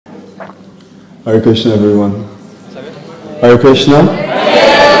Hare Krishna, everyone. Hare Krishna.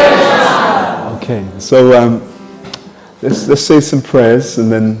 Okay, so let's say some prayers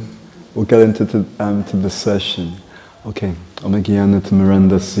and then we'll get into the session. Okay. Om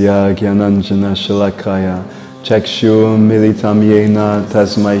Jnana-timirandasya Jnananjana Shalakaya Chakshur Militam Yena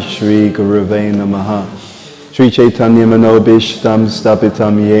Tasmai Shri Gurave Namaha Shri Chaitanya Manobishtam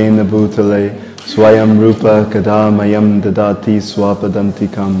Stapitam Yena Bhutale Swayam Rupa Kadamayam Dadati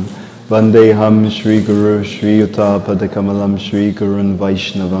Swapadantikam Vandeham Shri Guru Shri Yuta Padakamalam Shri Gurun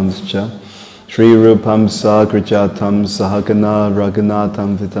Vaishnavamscha Shri Rupam Sagrajatam Sahagana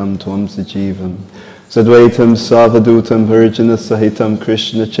Raghunatam Vitam Tvam Sajivam Sadvaitam Savadutam Virjana Sahitam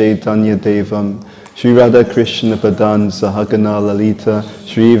Krishna Chaitanya Devam Shri Radha Krishna Padan Sahagana Lalita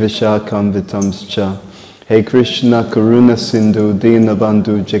Shri Vishakam Vitamscha Hey Krishna Karuna Sindhu Dina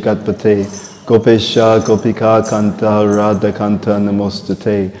Bandhu Jagatpate Gopesha Gopika Kanta Radha Kanta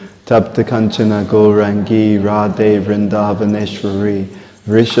Namostate Tapta Kanchana Gaurangi Radhe Vrindavaneshwari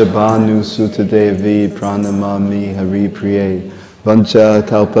Vrishabhanu Sutadevi Pranamami Hari Priye Vancha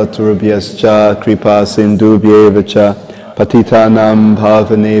kalpaturubhyascha kripa sindubhyevacha patitanam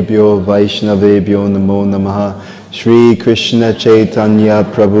bhavanebhyo vaishnavebhyo namo namaha Shri Krishna Chaitanya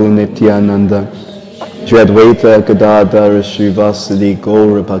Prabhu Nityananda Shri Advaita Gadadhara Shri Vasadi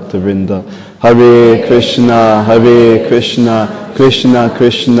Gaura Bhaktarinda Hare Krishna Krishna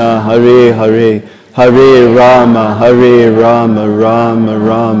Krishna Hare Hare Hare Rama Rama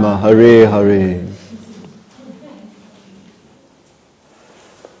Rama Hare Hare.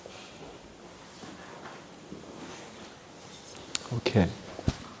 Okay.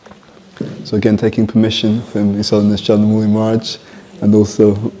 So again, taking permission from His Holiness Candramauli Maharaj and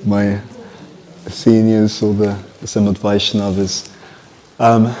also my seniors or the Samad Vaishnavas.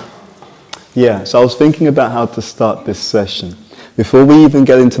 So I was thinking about how to start this session. Before we even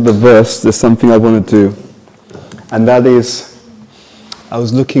get into the verse, there's something I want to do. And that is, I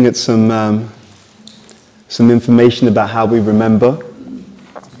was looking at some information about how we remember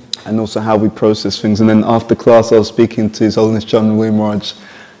and also how we process things. And then after class, I was speaking to His Holiness Candramauli Maharaj,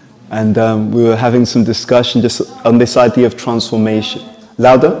 and we were having some discussion just on this idea of transformation.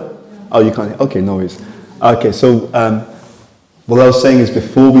 Louder? Oh, you can't hear? Okay, no worries. Okay, so what I was saying is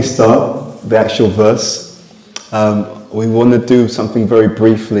before we start the actual verse, we want to do something very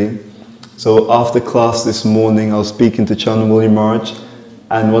briefly. So after class this morning, I was speaking to Candramauli Maharaj,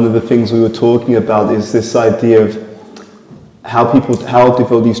 and one of the things we were talking about is this idea of how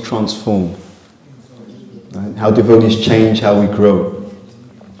devotees transform, right? How devotees change, how we grow.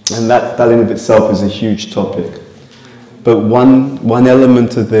 And that in of itself is a huge topic. But one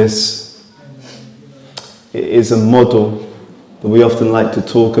element of this is a model that we often like to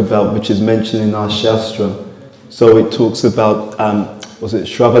talk about, which is mentioned in our Shastra. So it talks about,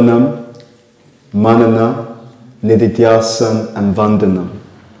 Shravanam, Manana, Nididhyasana, and Vandanam.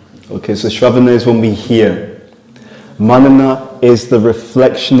 Okay, so Shravana is when we hear. Manana is the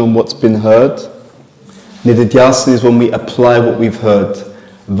reflection on what's been heard. Nididhyasana is when we apply what we've heard.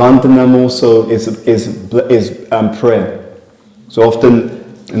 Vandanam also is prayer. So often,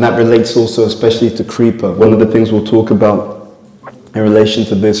 and that relates also especially to Kripa. One of the things we'll talk about in relation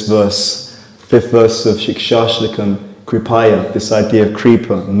to this verse, 5th verse of Siksastakam, Kripaya, this idea of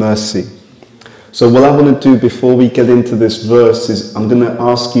Kripa, mercy. So what I want to do before we get into this verse is I'm going to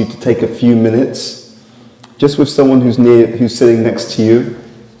ask you to take a few minutes just with someone who's sitting next to you,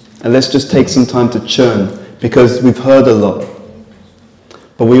 and let's just take some time to churn, because we've heard a lot.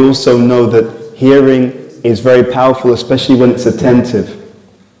 But we also know that hearing is very powerful, especially when it's attentive.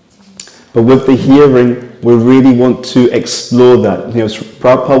 But with the hearing, we really want to explore that.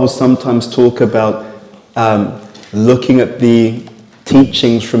 Prabhupada will sometimes talk about looking at the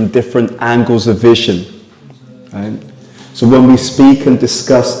teachings from different angles of vision. Right? So when we speak and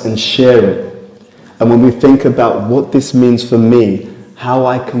discuss and share it, and when we think about what this means for me, how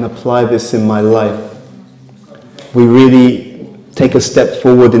I can apply this in my life, we really take a step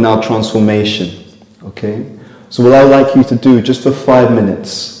forward in our transformation. Okay? So what I'd like you to do, just for 5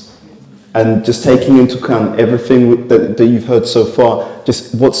 minutes, and just taking into account everything that you've heard so far,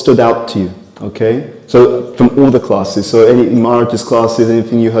 just what stood out to you, okay? So from all the classes, so any Maharaj's classes,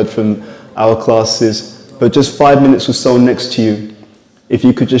 anything you heard from our classes, but just 5 minutes with someone next to you, if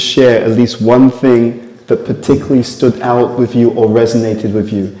you could just share at least one thing that particularly stood out with you or resonated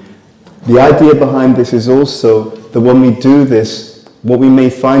with you. The idea behind this is also that when we do this, what we may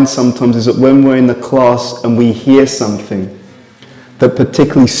find sometimes is that when we're in a class and we hear something that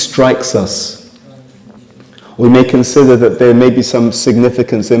particularly strikes us, we may consider that there may be some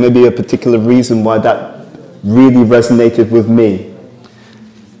significance, there may be a particular reason why that really resonated with me.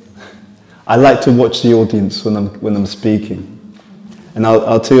 I like to watch the audience when I'm speaking. And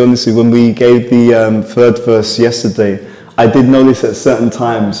I'll tell you honestly, when we gave the third verse yesterday, I did notice at certain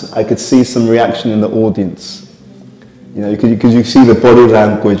times I could see some reaction in the audience. You know, because you see the body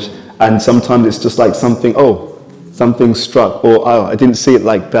language, and sometimes it's just like something struck, or oh, I didn't see it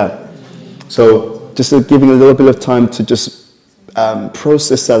like that. So just giving a little bit of time to just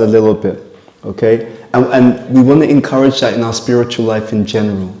process that a little bit, okay? And we want to encourage that in our spiritual life in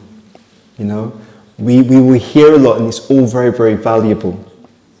general. You know, we will hear a lot, and it's all very, very valuable.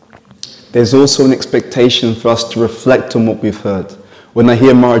 There's also an expectation for us to reflect on what we've heard. When I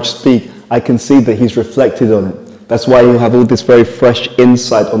hear Maharaj speak, I can see that he's reflected on it. That's why you have all this very fresh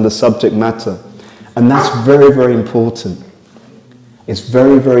insight on the subject matter. And that's very, very important. It's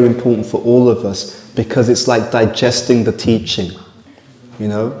very, very important for all of us, because it's like digesting the teaching. You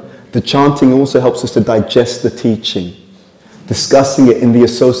know, the chanting also helps us to digest the teaching. Discussing it in the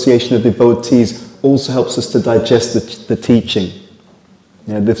association of devotees also helps us to digest the teaching.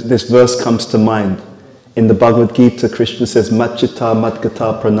 You know, this verse comes to mind. In the Bhagavad Gita, Krishna says, Machita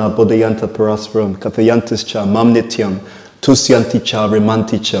Madgata Prana Bodhayanta Parasvaram Kathayantas Cha Mam Nityam Tusyanti Cha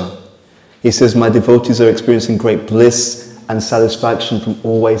Rimanti Cha. He says, my devotees are experiencing great bliss and satisfaction from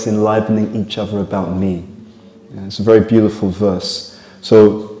always enlivening each other about me. Yeah, it's a very beautiful verse.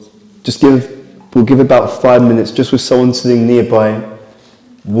 So we'll give about 5 minutes just with someone sitting nearby.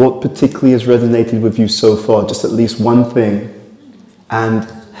 What particularly has resonated with you so far? Just at least one thing. And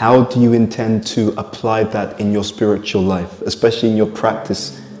how do you intend to apply that in your spiritual life, especially in your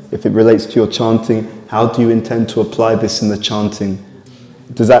practice? If it relates to your chanting, how do you intend to apply this in the chanting?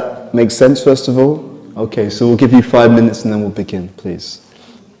 Does that make sense, first of all? Okay, so we'll give you 5 minutes and then we'll begin, please.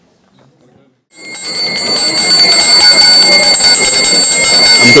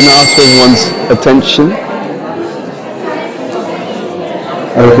 I'm going to ask for everyone's attention.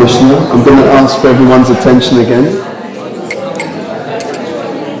 Hare Krishna. I'm going to ask for everyone's attention again.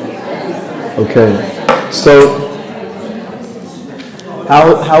 Okay, so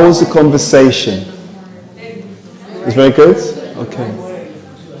how was the conversation? It was very good? Okay.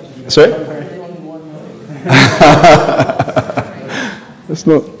 Sorry? That's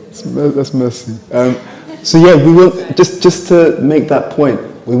mercy. So yeah, we want, just to make that point,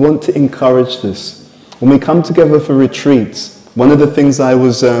 we want to encourage this. When we come together for retreats, one of the things I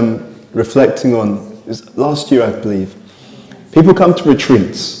was reflecting on is last year, I believe, people come to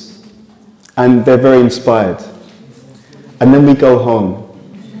retreats and they're very inspired. And then we go home.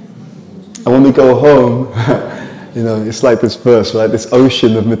 And when we go home, you know, it's like this verse, right? This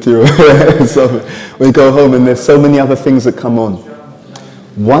ocean of material. So we go home and there's so many other things that come on.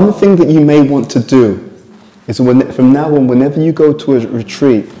 One thing that you may want to do is from now on, whenever you go to a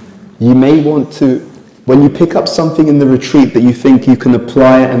retreat, you may want to, when you pick up something in the retreat that you think you can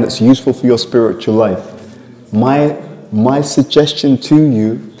apply and that's useful for your spiritual life, my suggestion to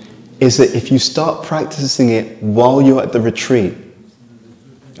you is that if you start practicing it while you're at the retreat,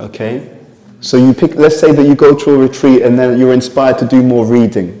 okay? So let's say that you go to a retreat and then you're inspired to do more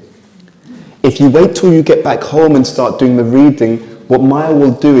reading. If you wait till you get back home and start doing the reading, what Maya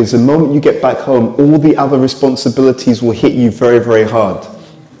will do is the moment you get back home, all the other responsibilities will hit you very, very hard.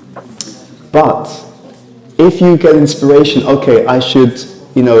 But if you get inspiration, okay, I should,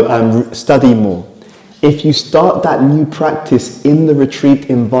 study more. If you start that new practice in the retreat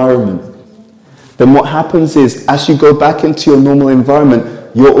environment, then what happens is, as you go back into your normal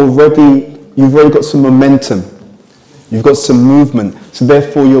environment, you've already got some momentum. You've got some movement. So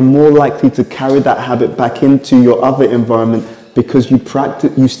therefore, you're more likely to carry that habit back into your other environment because you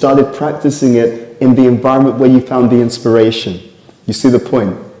started practicing it in the environment where you found the inspiration. You see the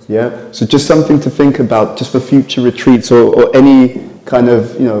point? Yeah? So just something to think about just for future retreats or any kind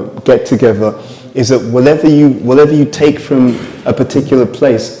of, get-together, is that whatever you take from a particular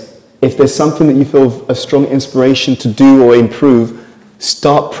place, if there's something that you feel a strong inspiration to do or improve,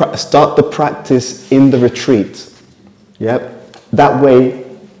 start the practice in the retreat. Yep. That way,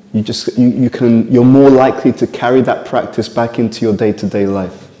 you're more likely to carry that practice back into your day-to-day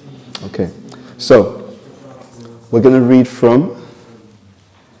life. Okay. So we're going to read from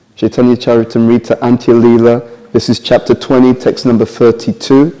Chaitanya Charitamrita Antya Leela. This is chapter 20, text number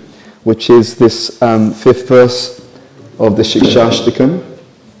 32. Which is this fifth verse of the Siksastakam.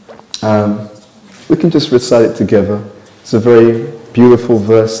 We can just recite it together. It's a very beautiful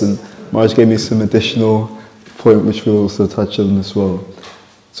verse, and Maharaj gave me some additional point which we'll also touch on as well.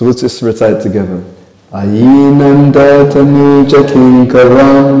 So let's just recite it together. Ayinanda tanuja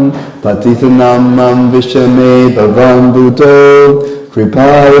kinkaram patitanamam vishame bhavam buddho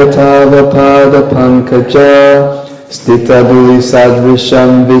kripaya tava pada pankaja Stita Duri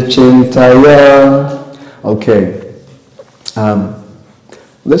Sadrisham Vichintaya. Okay.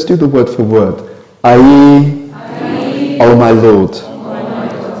 Let's do the word for word. Ai, O my Lord.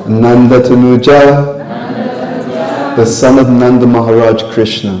 Nanda Tanuja, the son of Nanda Maharaj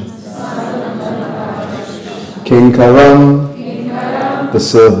Krishna. Kinkaram, the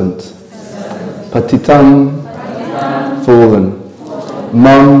servant. Patitam, fallen.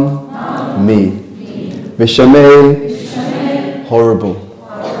 Mam, me. Vishame, horrible.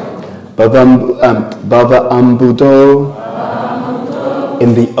 Bhava Ambudo,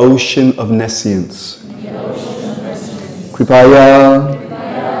 in the ocean of nescience. Kripaya,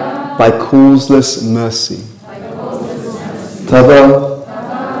 by causeless mercy. Tava,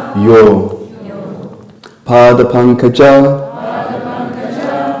 your. Pada Pankaja,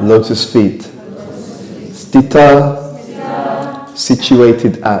 lotus feet. Stita,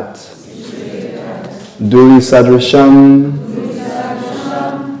 situated at. Duri Sadrasham,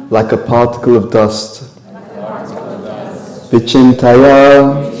 like a particle of dust.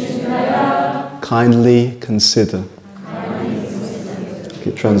 Vichintaya, kindly consider.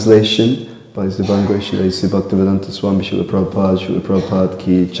 Okay, translation by Zibango Shilai Bhaktivedanta Swami Srila Prabhupada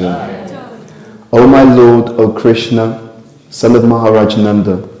Ki Jai. O my Lord, O Krishna, son of Maharaj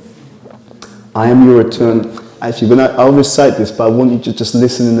Nanda, I am your return. Actually, I'll recite this, but I want you to just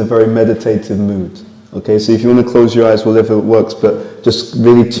listen in a very meditative mood. Okay, so if you want to close your eyes, whatever works, but just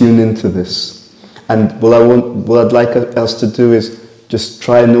really tune into this. And what I'd like us to do is just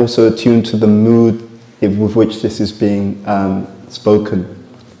try and also attune to the mood with which this is being spoken.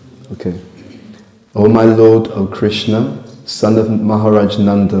 Okay. O my Lord, O Krishna, son of Maharaj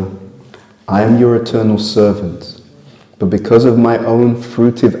Nanda, I am your eternal servant, but because of my own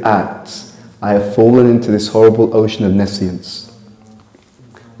fruitive acts, I have fallen into this horrible ocean of nescience.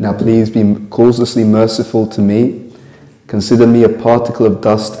 Now please be causelessly merciful to me. Consider me a particle of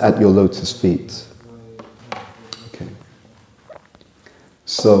dust at your lotus feet. Okay.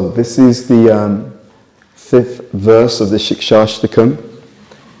 So this is the 5th verse of the Siksastakam.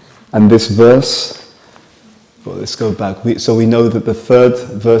 And this verse, well, let's go back. So we know that the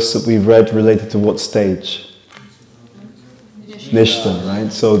 3rd verse that we read related to what stage? Nishta,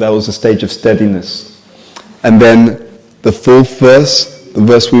 right? So that was a stage of steadiness. And then the 4th verse, the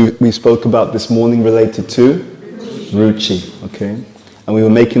verse we spoke about this morning, related to Ruchi, okay? And we were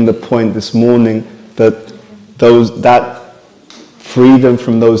making the point this morning that that freedom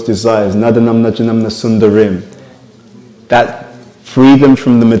from those desires, Nadanam Najanam Nasundarim, that freedom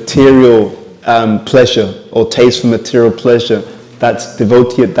from the material pleasure or taste for material pleasure, that's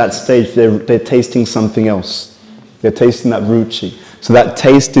devotee at that stage, they're tasting something else. They're tasting that ruchi. So that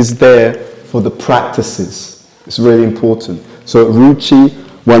taste is there for the practices. It's really important. So at ruchi,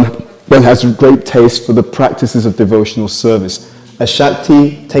 one has a great taste for the practices of devotional service. A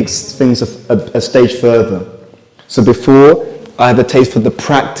shakti takes things a stage further. So before, I have a taste for the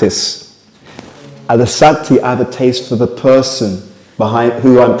practice. At the sakti, I have a taste for the person behind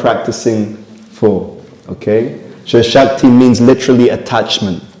who I'm practicing for. Okay? So shakti means literally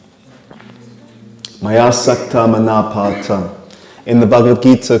attachment. Maya sakta manapata. In the Bhagavad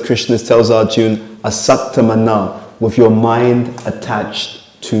Gita, Krishna tells Arjuna, asakta mana, with your mind attached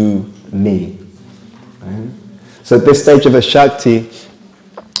to me. Right? So at this stage of a shakti,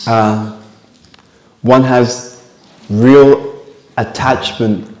 one has real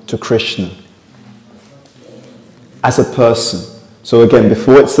attachment to Krishna as a person. So again,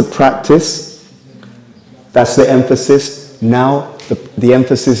 before it's the practice, that's the emphasis. Now the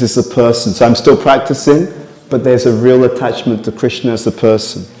emphasis is the person. So I'm still practicing, but there's a real attachment to Krishna as a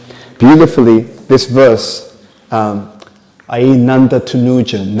person. Beautifully, this verse, Ai Nanda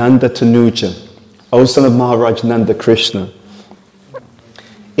Tanuja, O son of Maharaj Nanda Krishna,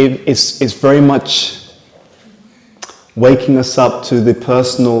 it's very much waking us up to the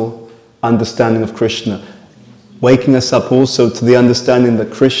personal understanding of Krishna, waking us up also to the understanding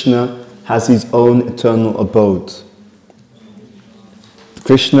that Krishna has his own eternal abode.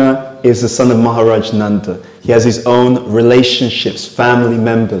 Krishna is the son of Maharaj Nanda. He has his own relationships, family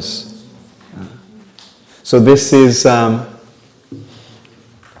members. So this is a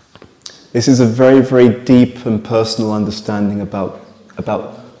very, very deep and personal understanding about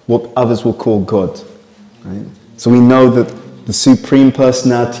what others will call God. Right? So we know that the Supreme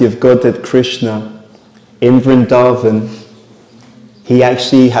Personality of Godhead, Krishna, in Vrindavan, he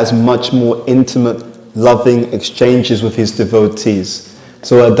actually has much more intimate, loving exchanges with his devotees.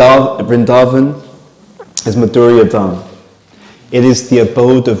 So Vrindavan is Madhurya Dham. It is the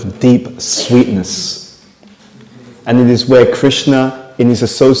abode of deep sweetness. And it is where Krishna, in his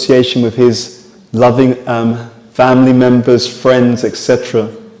association with his loving family members, friends, etc.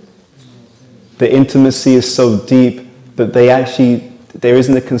 The intimacy is so deep that there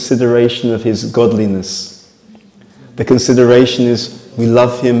isn't a consideration of his godliness. The consideration is we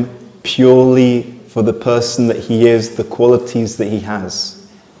love him purely for the person that he is, the qualities that he has.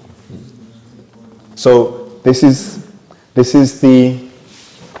 So this is the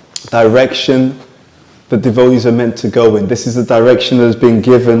direction that devotees are meant to go in. This is the direction that has been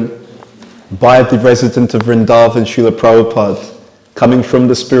given by the resident of Vrindavan, Srila Prabhupada, coming from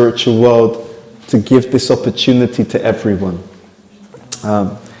the spiritual world to give this opportunity to everyone.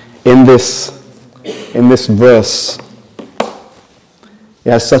 In this verse, it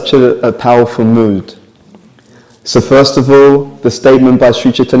has such a powerful mood. So first of all, the statement by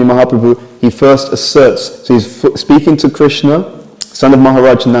Sri Chaitanya Mahaprabhu, he first asserts, so he's speaking to Krishna, son of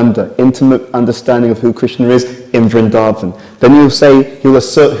Maharaj Nanda, intimate understanding of who Krishna is in Vrindavan. Then he'll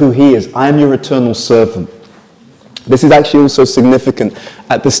assert who he is. I am your eternal servant. This is actually also significant.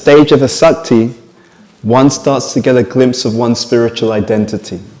 At the stage of asakti, one starts to get a glimpse of one's spiritual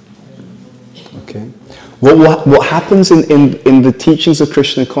identity. Okay. What happens in the teachings of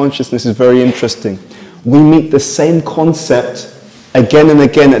Krishna consciousness is very interesting. We meet the same concept again and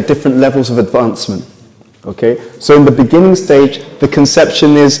again at different levels of advancement. Okay? So in the beginning stage, the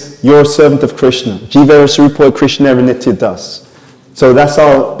conception is you're a servant of Krishna. Jivera Sarupo Krishnera Nitya Das. So that's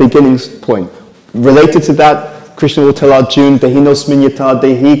our beginning point. Related to that, Krishna will tell Arjuna, Dehinosmin yata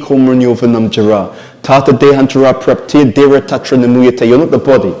dehi kumranyovanam jara. Tata dehantara praptir dera tatra namuyata. You're not the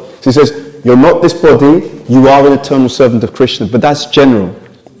body. So he says, you're not this body, you are an eternal servant of Krishna. But that's general.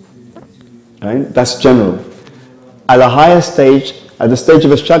 Right? That's general. At a higher stage, at the stage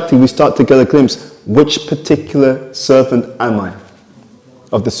of Ashakti, we start to get a glimpse. Which particular servant am I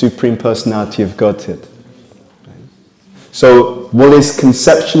of the Supreme Personality of Godhead? So what is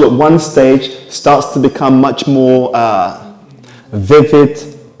conceptual at one stage starts to become much more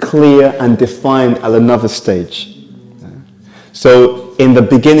vivid, clear and defined at another stage. So in the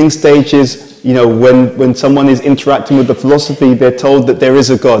beginning stages, when someone is interacting with the philosophy, they're told that there is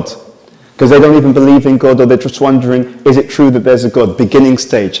a God. Because they don't even believe in God, or they're just wondering, is it true that there's a God? Beginning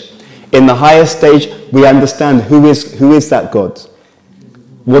stage. In the higher stage, we understand who is that God?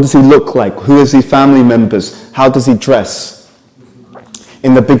 What does he look like? Who is his family members? How does he dress?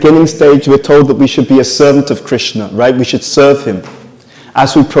 In the beginning stage, we're told that we should be a servant of Krishna, right? We should serve him.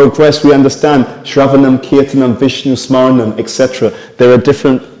 As we progress, we understand Shravanam, Kirtanam, Vishnu, Smaranam, etc. There are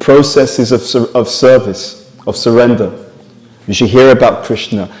different processes of service, of surrender. You should hear about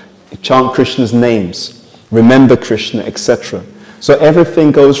Krishna, chant Krishna's names, remember Krishna, etc. So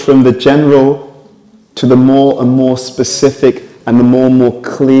everything goes from the general to the more and more specific and the more and more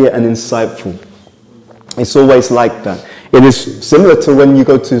clear and insightful. It's always like that. It is similar to when you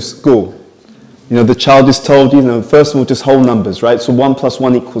go to school. The child is told, first of all, just whole numbers, right? So 1 +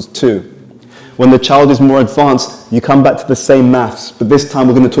 1 = 2. When the child is more advanced, you come back to the same maths, but this time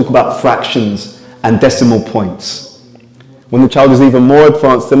we're going to talk about fractions and decimal points. When the child is even more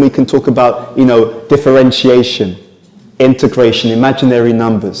advanced, then we can talk about, differentiation, integration, imaginary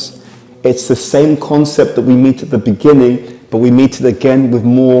numbers. It's the same concept that we meet at the beginning, but we meet it again with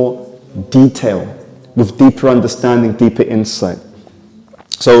more detail, with deeper understanding, deeper insight.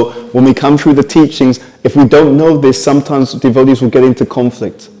 So when we come through the teachings, if we don't know this, sometimes devotees will get into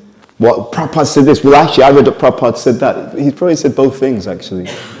conflict. What, Prabhupada said this. Well, actually, I read that Prabhupada said that. He probably said both things, actually.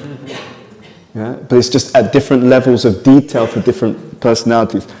 Yeah? But it's just at different levels of detail for different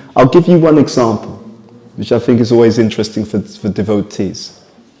personalities. I'll give you one example, which I think is always interesting for devotees.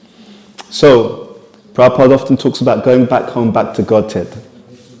 So, Prabhupada often talks about going back home, back to Godhead.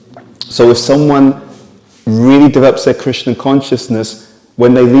 So if someone really develops their Krishna consciousnness,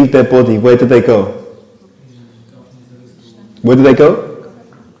 when they leave their body, where do they go? Where do they go?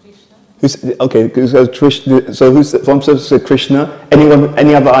 Okay, so Krishna, so who's from Krishna? Anyone?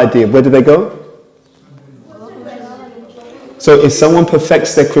 Any other idea? Where do they go? So if someone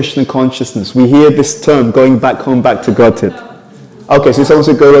perfects their Krishna consciousness, we hear this term, going back home, back to Godhead. Okay, so someone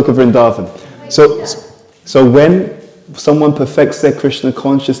said Goloka Vrindavan. So when someone perfects their Krishna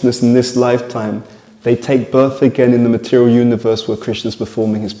consciousness in this lifetime, they take birth again in the material universe where Krishna is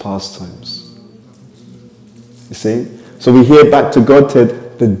performing his pastimes. You see? So we hear back to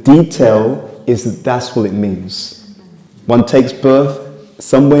Godhead, the detail is that that's what it means. One takes birth,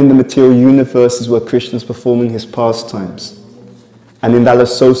 somewhere in the material universe is where Krishna is performing his pastimes. And in that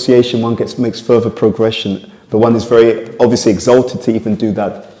association, one makes further progression. But one is very obviously exalted to even do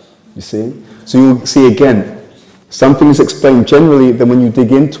that. You see? So you'll see again, something is explained generally, then when you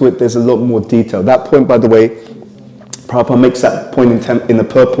dig into it, there's a lot more detail. That point, by the way, Prabhupada makes that point in the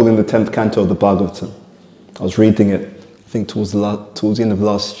purport in the 10th canto of the Bhagavatam. I was reading it, I think towards the end of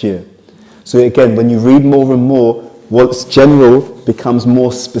last year. So again, when you read more and more, what's general becomes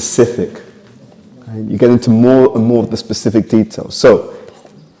more specific. Right? You get into more and more of the specific details. So,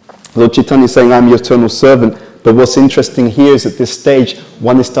 Lord Chaitanya is saying, I'm your eternal servant. But what's interesting here is at this stage,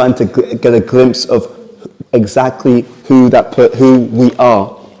 one is starting to get a glimpse of exactly who we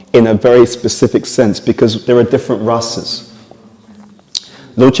are in a very specific sense, because there are different rasas.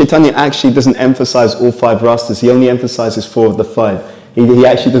 Lord Chaitanya actually doesn't emphasize all 5 rasas. He only emphasizes 4 of the 5. He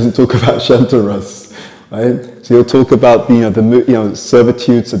actually doesn't talk about Shanta ras, right? So he'll talk about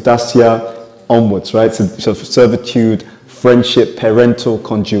servitude, sadasya, onwards, right? So servitude, friendship, parental,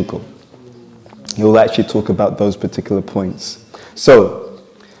 conjugal. He will actually talk about those particular points. So,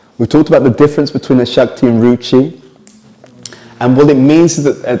 we talked about the difference between a Shakti and Ruchi. And what it means is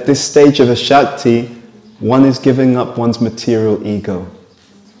that at this stage of a Shakti, one is giving up one's material ego.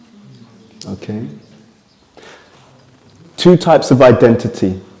 Okay? 2 types of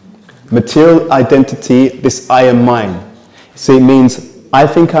identity. Material identity, this I am mine. So it means, I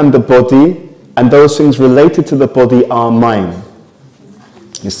think I'm the body, and those things related to the body are mine.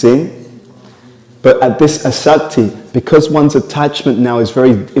 You see? But at this Asakti, because one's attachment now is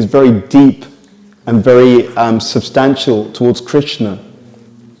very deep and very substantial towards Krishna,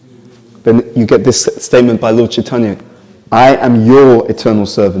 then you get this statement by Lord Chaitanya, I am your eternal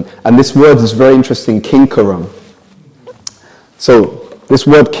servant. And this word is very interesting, kinkaram. So, this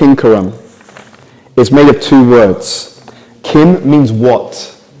word kinkaram is made of 2 words. Kim means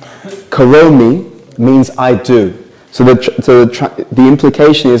what? Karomi means I do. So the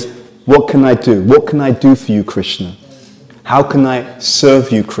implication is, what can I do? What can I do for you, Krishna? How can I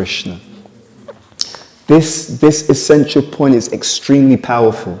serve you, Krishna? This essential point is extremely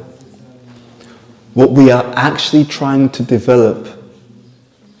powerful. What we are actually trying to develop,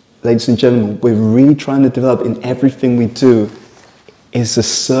 ladies and gentlemen, we're really trying to develop in everything we do is a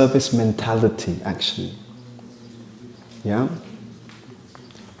service mentality, actually. Yeah?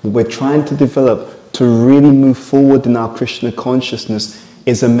 What we're trying to develop to really move forward in our Krishna consciousness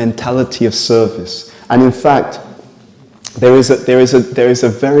is a mentality of service. And in fact, there is a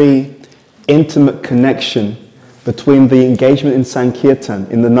very intimate connection between the engagement in Sankirtan,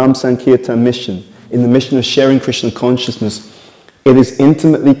 in the Nam Sankirtan mission, in the mission of sharing Krishna consciousness. It is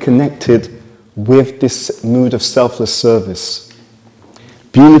intimately connected with this mood of selfless service.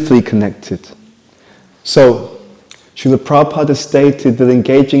 Beautifully connected. So, Srila Prabhupada stated that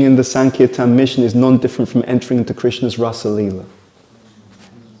engaging in the Sankirtan mission is non-different from entering into Krishna's Rasa Leela.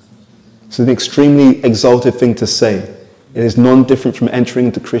 It's an extremely exalted thing to say. It is non-different from entering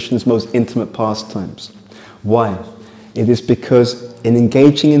into Krishna's most intimate pastimes. Why? It is because in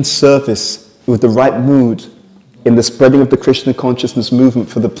engaging in service with the right mood, in the spreading of the Krishna consciousness movement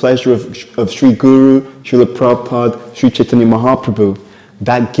for the pleasure of Sri Guru, Srila Prabhupada, Sri Chaitanya Mahaprabhu,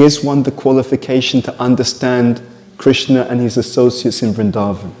 that gives one the qualification to understand Krishna and his associates in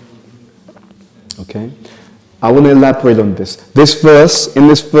Vrindavan. Okay? I want to elaborate on this. In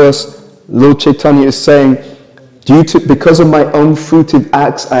this verse, Lord Chaitanya is saying, because of my own fruitive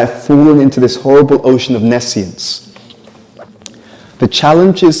acts, I have fallen into this horrible ocean of nescience. The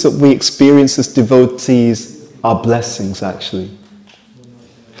challenges that we experience as devotees are blessings, actually.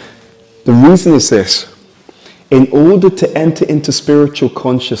 The reason is this. In order to enter into spiritual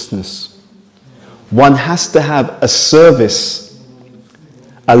consciousness, one has to have a service,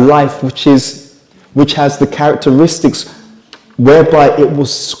 a life which has the characteristics whereby it will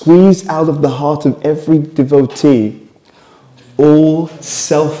squeeze out of the heart of every devotee all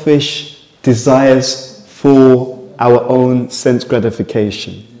selfish desires for our own sense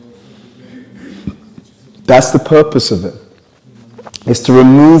gratification. That's the purpose of it. Is to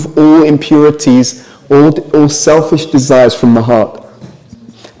remove all impurities, all selfish desires from the heart.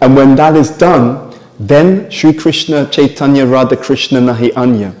 And when that is done, then Sri Krishna Chaitanya Radha Krishna Nahi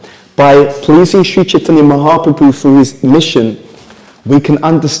Anya. By pleasing Sri Chaitanya Mahaprabhu for his mission, we can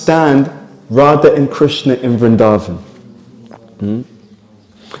understand Radha and Krishna in Vrindavan.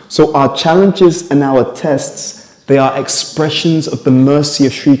 So our challenges and our tests, they are expressions of the mercy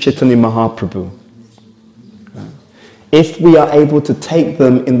of Sri Chaitanya Mahaprabhu. If we are able to take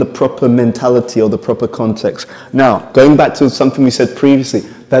them in the proper mentality or the proper context. Now, going back to something we said previously,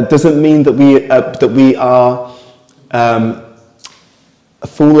 that doesn't mean that we are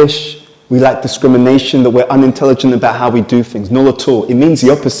foolish, we lack discrimination, that we're unintelligent about how we do things. Not at all. It means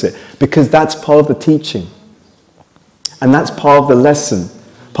the opposite, because that's part of the teaching. And that's part of the lesson.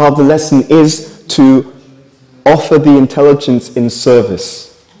 Part of the lesson is to offer the intelligence in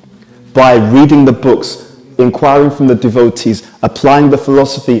service by reading the books, inquiring from the devotees, applying the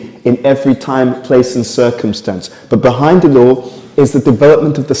philosophy in every time, place and circumstance. But behind it all is the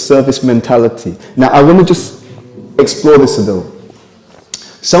development of the service mentality. Now I want to just explore this a little.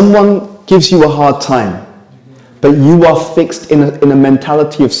 Someone gives you a hard time, but you are fixed in a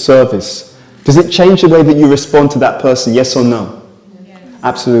mentality of service. Does it change the way that you respond to that person, yes or no? Yes.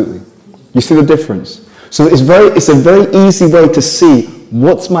 Absolutely. You see the difference? So it's a very easy way to see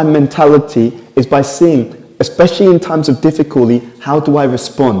what's my mentality is by seeing, especially in times of difficulty, how do I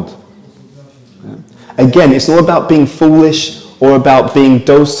respond? Yeah. Again, it's not about being foolish or about being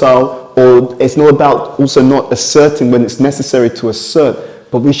docile, or it's not about also not asserting when it's necessary to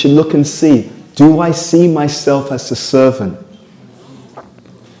assert, but we should look and see, do I see myself as a servant?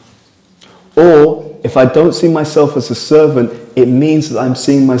 Or, if I don't see myself as a servant, it means that I'm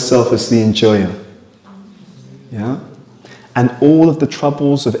seeing myself as the enjoyer. Yeah? And all of the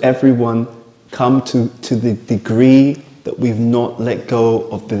troubles of everyone come to the degree that we've not let go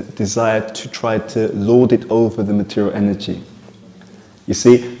of the desire to try to lord it over the material energy. You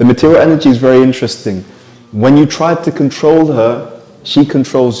see, the material energy is very interesting. When you try to control her, she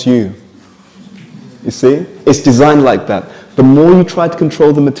controls you. You see? It's designed like that. The more you try to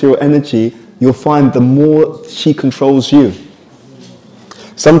control the material energy, you'll find the more she controls you.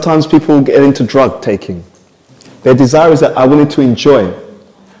 Sometimes people get into drug taking. Their desire is that I wanted to enjoy.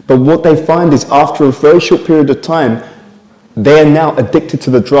 But what they find is after a very short period of time, they are now addicted to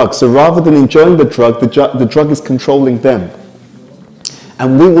the drug. So rather than enjoying the drug is controlling them.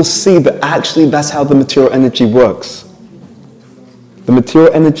 And we will see that actually that's how the material energy works. The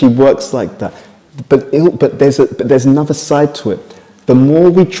material energy works like that. But there's another side to it. The more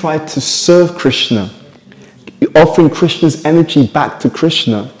we try to serve Krishna, offering Krishna's energy back to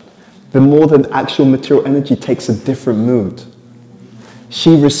Krishna, the more the actual material energy takes a different mood.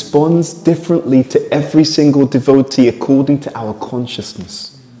 She responds differently to every single devotee according to our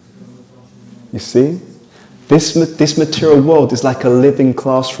consciousness. You see? This material world is like a living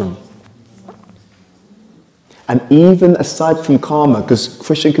classroom. And even aside from karma, because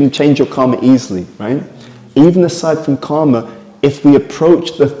Krishna can change your karma easily, right? Even aside from karma, if we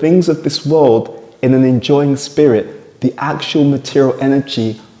approach the things of this world in an enjoying spirit, the actual material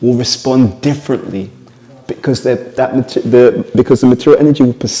energy will respond differently because the material energy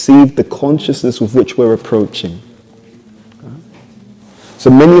will perceive the consciousness with which we're approaching. So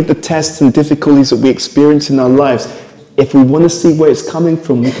many of the tests and difficulties that we experience in our lives, if we want to see where it's coming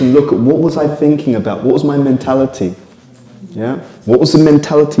from, we can look at what was I thinking about? What was my mentality? Yeah? What was the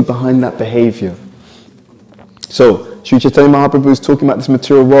mentality behind that behavior? So, Sri Chaitanya Mahaprabhu is talking about this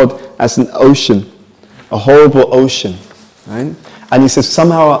material world as an ocean, a horrible ocean, right? And he says,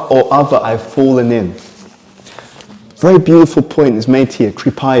 somehow or other I've fallen in. Very beautiful point is made here,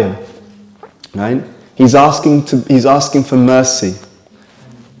 Kripaya, right? He's asking for mercy.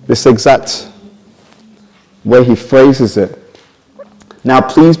 This exact way he phrases it. Now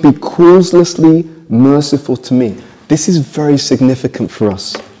please be causelessly merciful to me. This is very significant for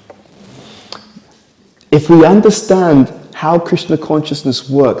us. If we understand how Krishna consciousness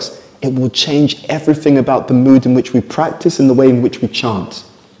works, it will change everything about the mood in which we practice and the way in which we chant.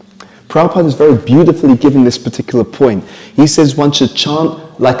 Prabhupada is very beautifully giving this particular point. He says one should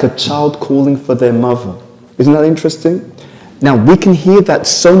chant like a child calling for their mother. Isn't that interesting? Now we can hear that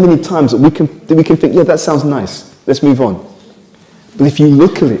so many times that we can think, yeah, that sounds nice. Let's move on. But if you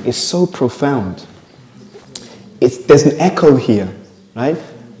look at it, it's so profound. There's an echo here, right?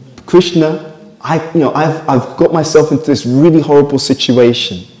 Krishna, I've got myself into this really horrible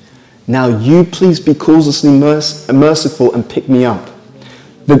situation. Now you please be causelessly merciful and pick me up.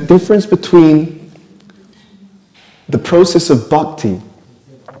 The difference between the process of bhakti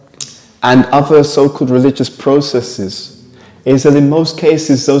and other so-called religious processes is that in most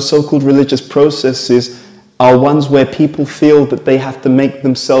cases those so-called religious processes are ones where people feel that they have to make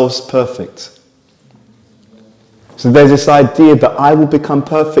themselves perfect. So there's this idea that I will become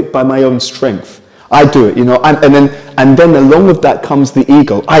perfect by my own strength. I do it, and then along with that comes the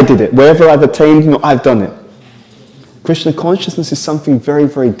ego. I did it. Wherever I've attained, I've done it. Krishna consciousness is something very,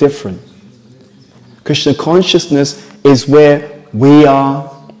 very different. Krishna consciousness is where we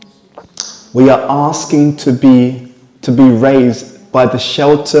are asking to be raised by the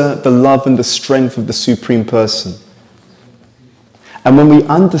shelter, the love, and the strength of the Supreme Person. And when we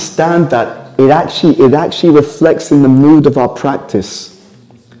understand that, it actually reflects in the mood of our practice.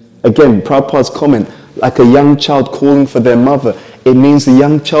 Again, Prabhupada's comment, like a young child calling for their mother, it means the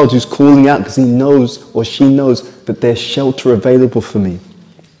young child who's calling out because he knows or she knows that there's shelter available for me.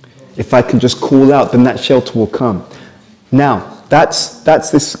 If I can just call out, then that shelter will come. Now, that's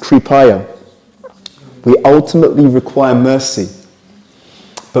this kripaya. We ultimately require mercy.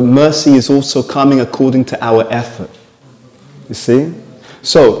 But mercy is also coming according to our effort. You see?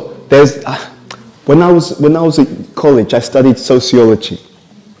 So, when I was at college, I studied sociology.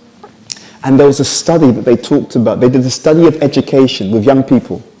 And there was a study that they talked about. They did a study of education with young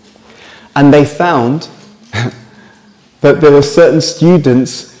people. And they found that there were certain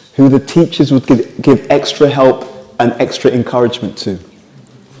students who the teachers would give extra help and extra encouragement to.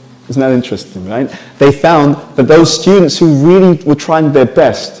 Isn't that interesting, right? They found that those students who really were trying their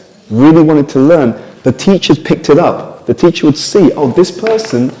best, really wanted to learn, the teachers picked it up. The teacher would see, oh, this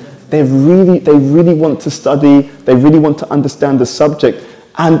person, they really want to study, they really want to understand the subject.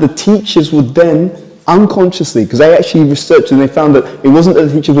 And the teachers would then, unconsciously, because they actually researched and they found that it wasn't that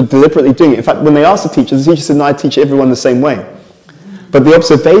the teachers were deliberately doing it. In fact, when they asked the teacher said, no, I teach everyone the same way. But the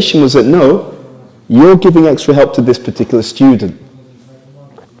observation was that, no, you're giving extra help to this particular student.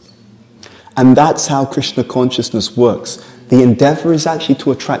 And that's how Krishna consciousness works. The endeavor is actually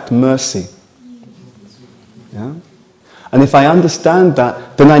to attract mercy. Yeah? And if I understand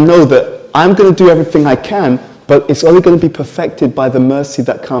that, then I know that I'm going to do everything I can, but it's only going to be perfected by the mercy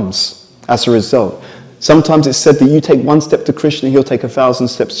that comes as a result. Sometimes it's said that you take one step to Krishna, he'll take 1,000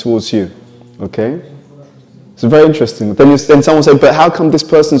 steps towards you. Okay? It's very interesting. Then someone said, but how come this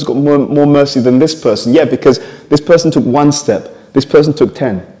person's got more mercy than this person? Yeah, because this person took one step, this person took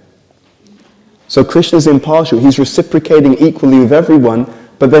 10. So Krishna's impartial. He's reciprocating equally with everyone,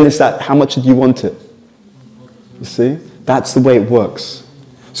 but then it's that, how much do you want it? You see? That's the way it works.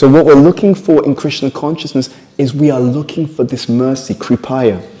 So what we're looking for in Krishna consciousness is we are looking for this mercy,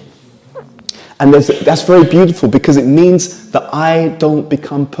 kripaya. And that's very beautiful because it means that I don't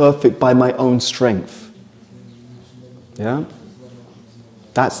become perfect by my own strength. Yeah?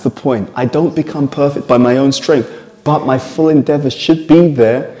 That's the point. I don't become perfect by my own strength, but my full endeavor should be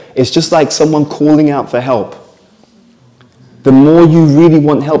there. It's just like someone calling out for help. The more you really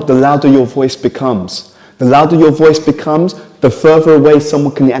want help, the louder your voice becomes. The louder your voice becomes, the further away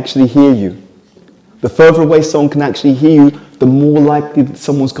someone can actually hear you. The further away someone can actually hear you, the more likely that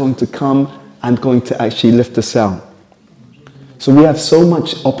someone's going to come and going to actually lift us out. So we have so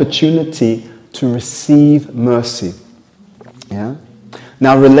much opportunity to receive mercy. Yeah?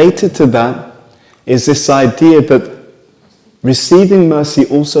 Now related to that is this idea that receiving mercy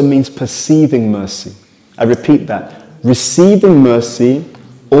also means perceiving mercy. I repeat that. Receiving mercy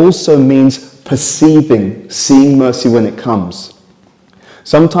also means perceiving, seeing mercy when it comes.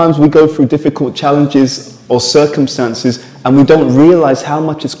 Sometimes we go through difficult challenges or circumstances and we don't realize how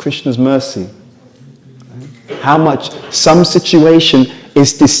much is Krishna's mercy. How much some situation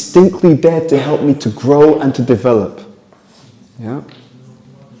is distinctly there to help me to grow and to develop. Yeah?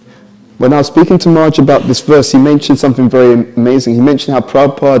 When I was speaking to Maharaj about this verse, he mentioned something very amazing. He mentioned how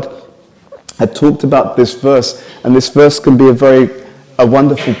Prabhupada had talked about this verse, and this verse can be a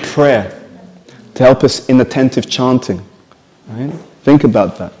wonderful prayer to help us in attentive chanting. Right? Think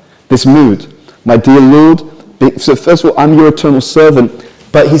about that. This mood. My dear Lord, so first of all, I'm your eternal servant,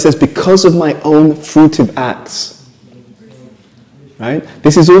 but he says, because of my own fruitive acts. Right?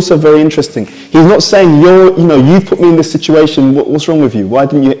 This is also very interesting. He's not saying, you put me in this situation, what's wrong with you? Why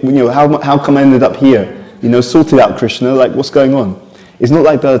didn't you, how come I ended up here? Sort it out, Krishna, like what's going on? It's not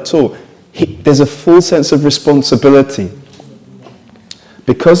like that at all. There's a full sense of responsibility.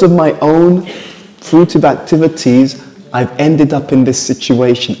 Because of my own fruitive activities, I've ended up in this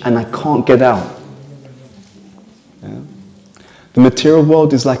situation and I can't get out. Yeah? The material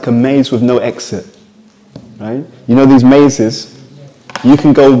world is like a maze with no exit. Right? You know these mazes? You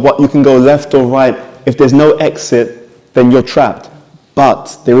can go left or right. If there's no exit, then you're trapped.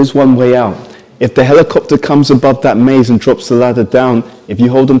 But there is one way out. If the helicopter comes above that maze and drops the ladder down, if you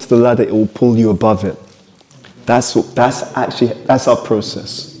hold onto the ladder, it will pull you above it. That's our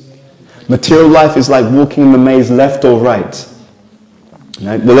process. Material life is like walking in the maze left or right.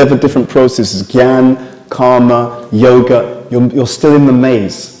 Right? Whatever different processes, gyan, karma, yoga, you're still in the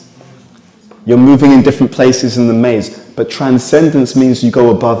maze. You're moving in different places in the maze. But transcendence means you go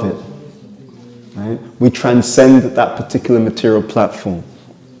above it. Right? We transcend that particular material platform.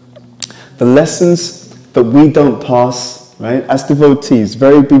 The lessons that we don't pass, right, as devotees,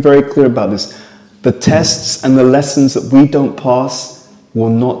 be very clear about this. The tests and the lessons that we don't pass will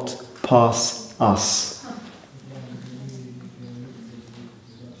not pass us.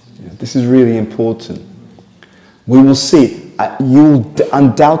 Yeah, this is really important. We will see, you'll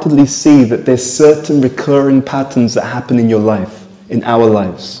undoubtedly see that there's certain recurring patterns that happen in your life, in our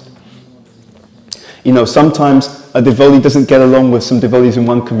lives. Sometimes a devotee doesn't get along with some devotees in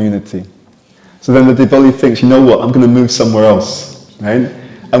one community. So then the devotee thinks, you know what, I'm going to move somewhere else. Right?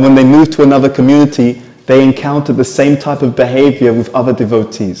 And when they move to another community, they encounter the same type of behavior with other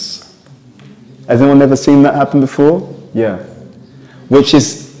devotees. Has anyone ever seen that happen before? Yeah. Which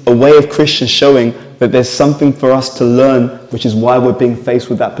is a way of Krishna showing that there's something for us to learn, which is why we're being faced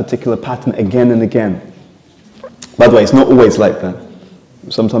with that particular pattern again and again. By the way, it's not always like that.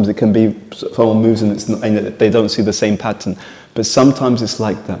 Sometimes it can be someone moves and, and they don't see the same pattern. But sometimes it's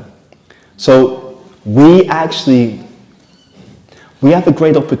like that. So we have a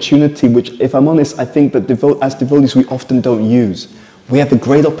great opportunity, which, if I'm honest, I think that as devotees we often don't use. We have a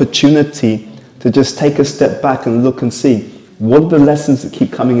great opportunity to just take a step back and look and see, what are the lessons that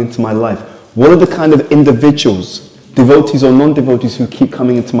keep coming into my life? What are the kind of individuals, devotees or non-devotees, who keep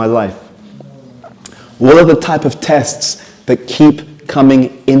coming into my life? What are the type of tests that keep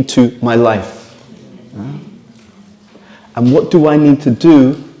coming into my life? And what do I need to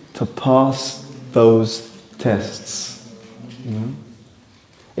do to pass those tests?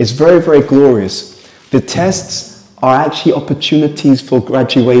 It's very, very glorious. The tests are actually opportunities for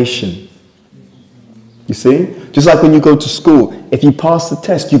graduation. You see? Just like when you go to school, if you pass the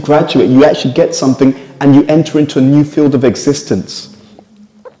test, you graduate, you actually get something, and you enter into a new field of existence.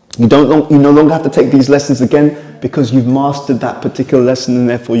 You no longer have to take these lessons again, because you've mastered that particular lesson, and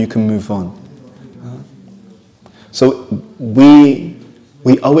therefore you can move on. So we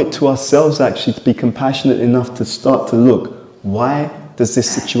owe it to ourselves actually to be compassionate enough to start to look, why does this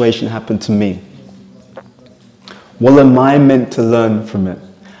situation happen to me? What am I meant to learn from it?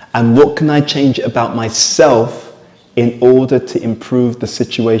 And what can I change about myself in order to improve the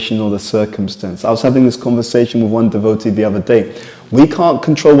situation or the circumstance? I was having this conversation with one devotee the other day. We can't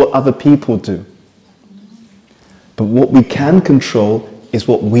control what other people do. But what we can control is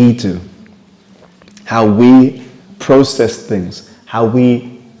what we do. How we process things. How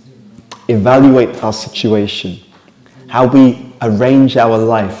we evaluate our situation. How we arrange our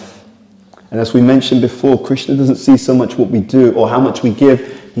life. And as we mentioned before, Krishna doesn't see so much what we do or how much we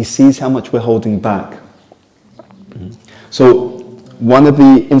give. He sees how much we're holding back. So one of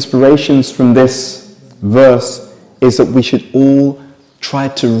the inspirations from this verse is that we should all try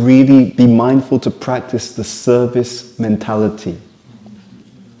to really be mindful to practice the service mentality.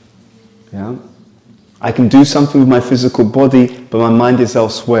 Yeah? I can do something with my physical body, but my mind is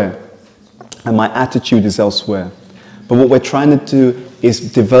elsewhere. And my attitude is elsewhere. But what we're trying to do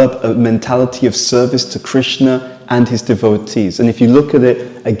is develop a mentality of service to Krishna and his devotees. And if you look at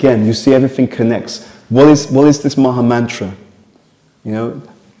it, again, you see everything connects. What is this Maha Mantra? You know,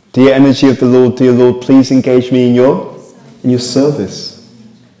 dear energy of the Lord, dear Lord, please engage me in your service.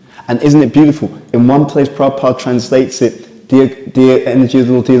 And isn't it beautiful? In one place, Prabhupada translates it, dear energy of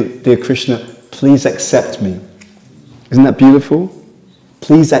the Lord, dear Krishna, please accept me. Isn't that beautiful?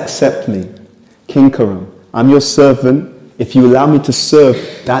 Please accept me. Kinkaram. I'm your servant. If you allow me to serve,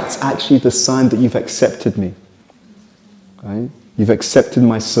 that's actually the sign that you've accepted me. Right? You've accepted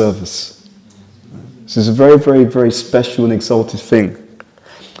my service. This is a very, very, very special and exalted thing.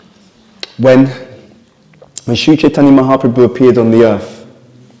 When Sri Chaitanya Mahaprabhu appeared on the earth,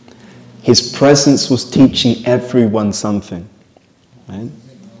 his presence was teaching everyone something. Right?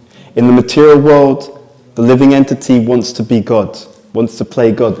 In the material world, the living entity wants to be God, wants to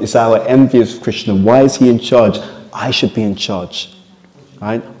play God. It's our envy of Krishna. Why is he in charge? I should be in charge.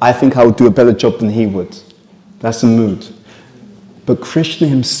 Right? I think I would do a better job than he would. That's a mood. But Krishna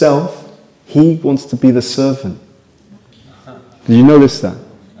himself, he wants to be the servant. Did you notice that?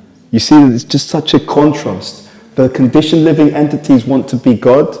 You see that it's just such a contrast. The conditioned living entities want to be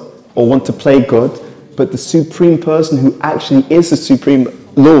God or want to play God, but the supreme person who actually is the supreme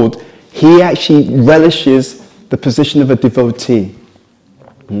Lord, he actually relishes the position of a devotee.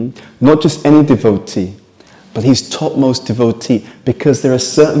 Not just any devotee, but his topmost devotee, because there are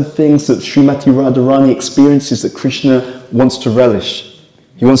certain things that Srimati Radharani experiences that Krishna wants to relish.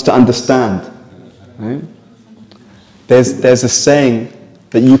 He wants to understand. Right? There's a saying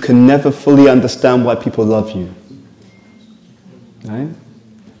that you can never fully understand why people love you. Right?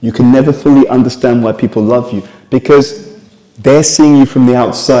 You can never fully understand why people love you, because they're seeing you from the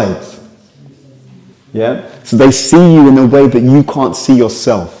outside. Yeah? So they see you in a way that you can't see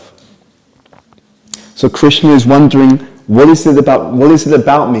yourself. So Krishna is wondering, what is it about me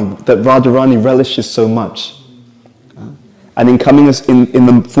that Radharani relishes so much? And in coming as in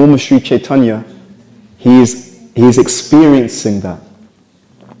the form of Sri Chaitanya, he is experiencing that.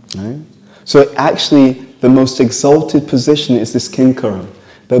 Right? So actually, the most exalted position is this kinkaram.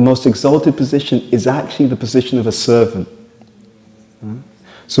 The most exalted position is actually the position of a servant.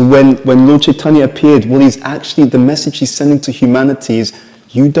 So when Lord Chaitanya appeared, the message he's sending to humanity is,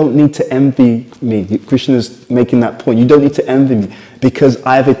 you don't need to envy me. Krishna is making that point. You don't need to envy me, Because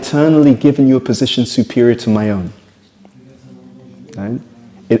I have eternally given you a position superior to my own. Right?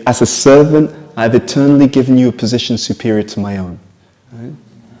 As a servant, I have eternally given you a position superior to my own. Right?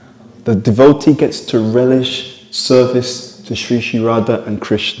 The devotee gets to relish service to Sri Sri Radha and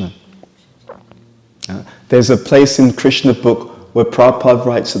Krishna. There's a place in Krishna book where Prabhupada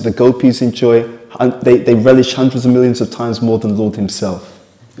writes that the gopis enjoy, they relish hundreds of millions of times more than Lord himself.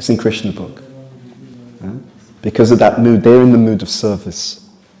 It's in Krishna book. Because of that mood, they're in the mood of service.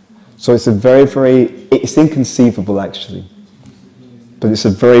 So it's a very, it's inconceivable actually. But it's a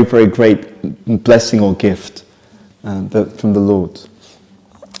very, very great blessing or gift from the Lord.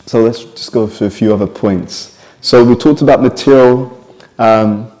 So let's just go through a few other points. So we talked about material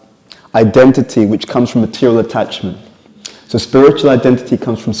identity, which comes from material attachment. So spiritual identity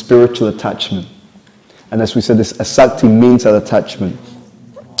comes from spiritual attachment. And as we said, this asakti means that attachment.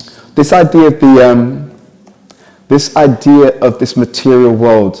 This idea of this material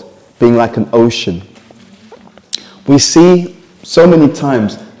world being like an ocean, we see so many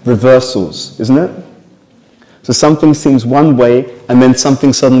times reversals, isn't it? So something seems one way and then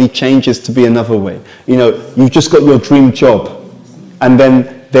something suddenly changes to be another way. You know, you've just got your dream job and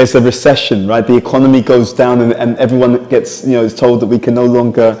then there's a recession, right? The economy goes down and everyone gets, is told that we can no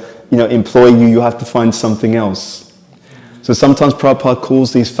longer, employ you, you have to find something else. So sometimes Prabhupada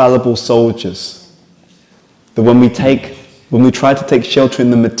calls these fallible soldiers. That when we try to take shelter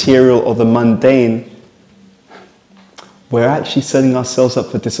in the material or the mundane, we're actually setting ourselves up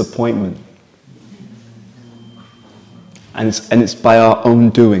for disappointment. And it's by our own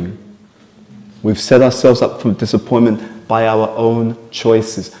doing. We've set ourselves up for disappointment by our own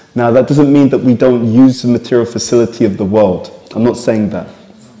choices. Now that doesn't mean that we don't use the material facility of the world. I'm not saying that.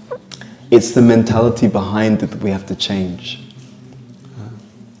 It's the mentality behind it that we have to change.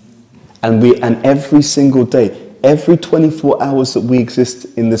 And every single day, every 24 hours that we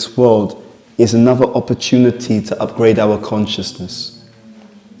exist in this world is another opportunity to upgrade our consciousness.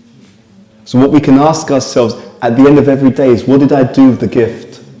 So what we can ask ourselves at the end of every day is, what did I do with the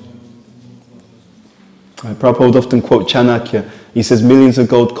gift? Prabhupada would often quote Chanakya. He says, millions of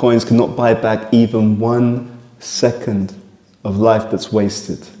gold coins cannot buy back even 1 second of life that's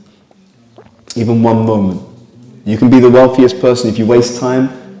wasted. Even one moment. You can be the wealthiest person. If you waste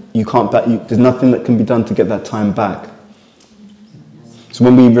time, there's nothing that can be done to get that time back. So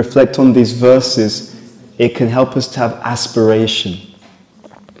when we reflect on these verses, it can help us to have aspiration.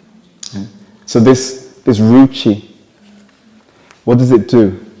 So this ruchi, what does it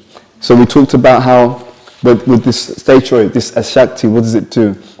do? So we talked about how with this stage, this asakti, what does it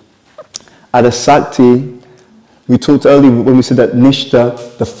do? At asakti, we talked earlier when we said that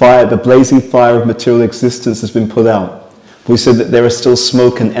nishta, the fire, the blazing fire of material existence has been put out. We said that there are still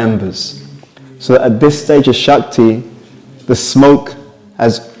smoke and embers. So at this stage of Shakti, the smoke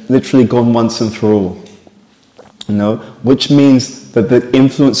has literally gone once and for all. Which means that the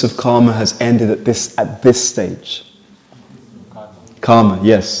influence of karma has ended at this stage. Karma,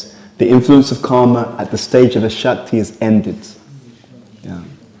 yes. The influence of karma at the stage of the Shakti is ended. Yeah.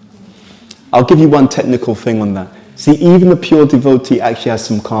 I'll give you one technical thing on that. See, even the pure devotee actually has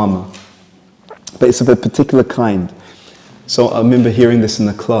some karma. But it's of a particular kind. So I remember hearing this in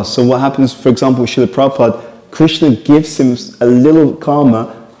the class. So what happens, for example, with Srila Prabhupada, Krishna gives him a little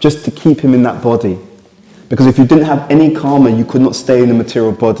karma just to keep him in that body. Because if you didn't have any karma, you could not stay in the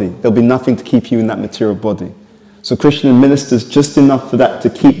material body. There'll be nothing to keep you in that material body. So Krishna administers just enough for that to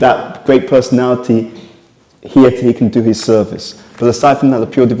keep that great personality here till he can do his service. But aside from that, the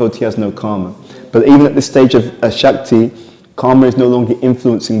pure devotee has no karma. But even at this stage of Shakti, karma is no longer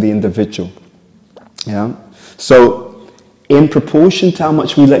influencing the individual. Yeah? So in proportion to how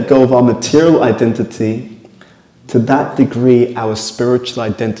much we let go of our material identity, to that degree our spiritual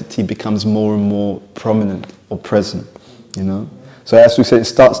identity becomes more and more prominent or present. So as we said, it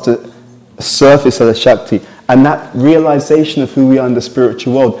starts to surface at a Shakti. And that realization of who we are in the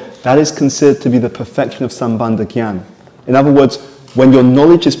spiritual world, that is considered to be the perfection of Sambandha Gyan. In other words, when your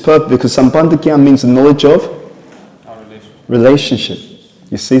knowledge is perfect, because Sambandha Gyan means the knowledge of relationship.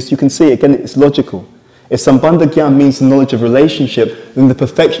 You see, so you can see, again, it's logical. If Sambandha Gyan means the knowledge of relationship, then the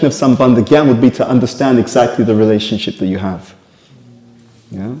perfection of Sambandha Gyan would be to understand exactly the relationship that you have.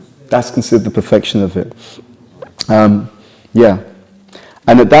 Yeah? That's considered the perfection of it.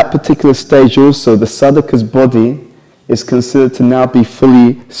 And at that particular stage also, the sadhaka's body is considered to now be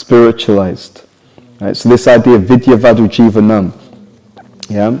fully spiritualized. Right? So this idea of vidya vadu jivanam,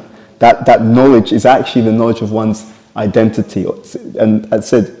 that knowledge is actually the knowledge of one's identity. And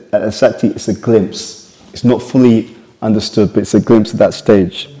as I said, at asakti, it's a glimpse. It's not fully understood, but it's a glimpse at that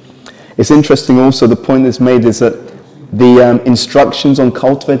stage. It's interesting also, the point that's made is that The instructions on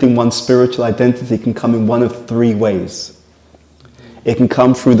cultivating one's spiritual identity can come in one of three ways. It can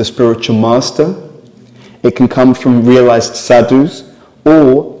come through the spiritual master, it can come from realized sadhus,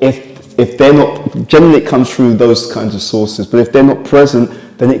 or if they're not, generally it comes through those kinds of sources, but if they're not present,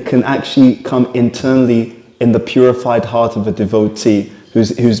 then it can actually come internally in the purified heart of a devotee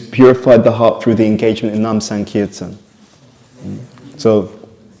who's purified the heart through the engagement in Nam Sankirtan. So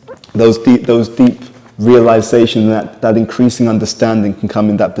those deep realization, that increasing understanding can come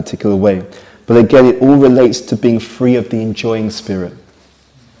in that particular way. But again, it all relates to being free of the enjoying spirit.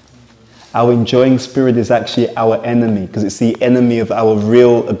 Our enjoying spirit is actually our enemy, because it's the enemy of our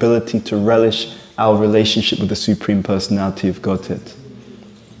real ability to relish our relationship with the Supreme Personality of Godhead.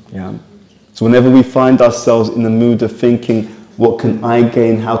 Yeah. So whenever we find ourselves in the mood of thinking, what can I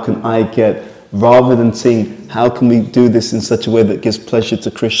gain, how can I get, rather than saying, how can we do this in such a way that gives pleasure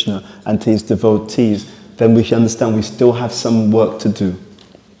to Krishna and to his devotees, then we understand we still have some work to do.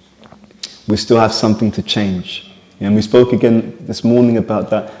 We still have something to change. And we spoke again this morning about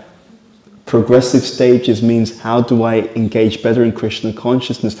that. Progressive stages means, how do I engage better in Krishna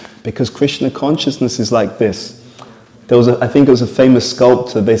consciousness? Because Krishna consciousness is like this. There was I think it was a famous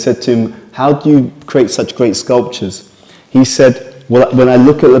sculptor. They said to him, how do you create such great sculptures? He said, well, when I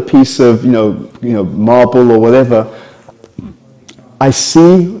look at a piece of marble or whatever, I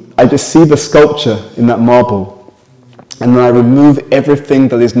just see the sculpture in that marble, and then I remove everything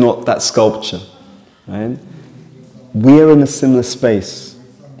that is not that sculpture. Right? We are in a similar space.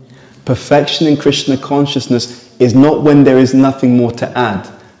 Perfection in Krishna consciousness is not when there is nothing more to add.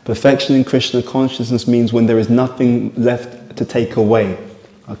 Perfection in Krishna consciousness means when there is nothing left to take away.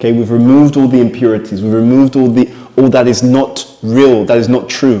 Okay, we've removed all the impurities, we've removed all that is not real, that is not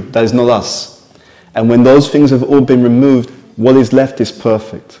true, that is not us. And when those things have all been removed, what is left is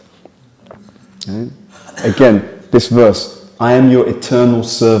perfect. Okay? Again, this verse, I am your eternal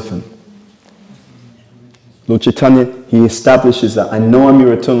servant. Lord Chaitanya, he establishes that. I know I'm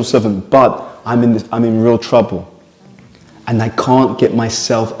your eternal servant, but I'm in real trouble. And I can't get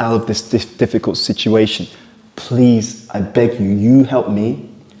myself out of this difficult situation. Please, I beg you, you help me.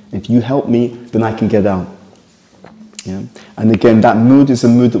 If you help me, then I can get out. Yeah? And again, that mood is a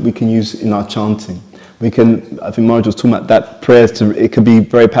mood that we can use in our chanting. I think Maharaj was talking about that prayer, it can be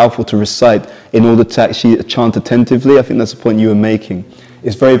very powerful to recite in order to actually chant attentively. I think that's the point you were making.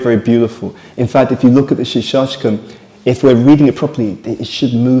 It's very, very beautiful. In fact, if you look at the Siksastakam, if we're reading it properly, it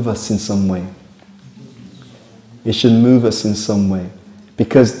should move us in some way. It should move us in some way.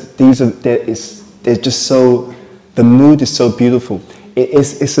 Because they're just so, the mood is so beautiful.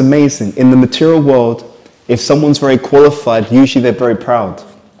 It's amazing. In the material world, if someone's very qualified, usually they're very proud.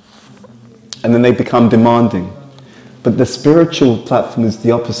 And then they become demanding. But the spiritual platform is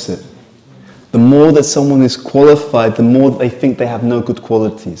the opposite. The more that someone is qualified, the more they think they have no good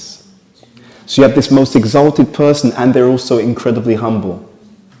qualities. So you have this most exalted person, and they're also incredibly humble.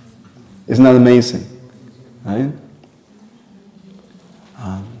 Isn't that amazing? Right?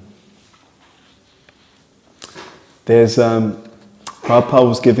 Prabhupada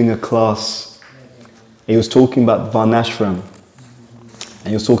was giving a class. He was talking about Varnashram. And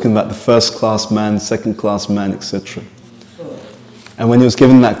he was talking about the first class man, second class man, etc. And when he was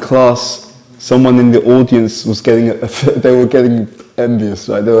giving that class, someone in the audience was they were getting envious,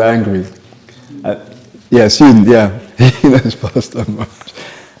 right? They were angry. Student, yeah. He knows Pastor much.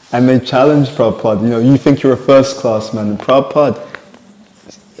 And they challenged Prabhupada, you think you're a first class man. And Prabhupada,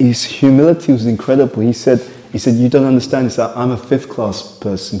 his humility was incredible. He said, you don't understand. He said, I'm a fifth class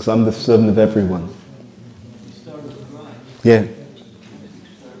person because I'm the servant of everyone. Yeah.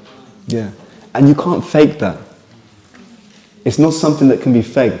 Yeah. And you can't fake that. It's not something that can be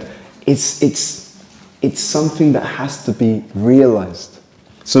faked. It's something that has to be realized.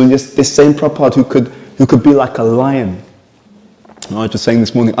 So this same Prabhupada who could be like a lion. I was just saying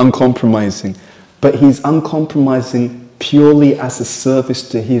this morning, uncompromising. But he's uncompromising purely as a service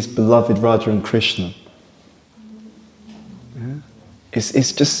to his beloved Radha and Krishna. Yeah?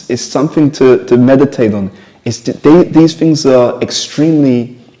 It's something to meditate on. These things are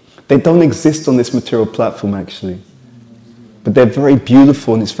extremely, they don't exist on this material platform actually. But they're very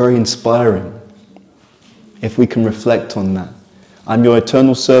beautiful and it's very inspiring if we can reflect on that. I'm your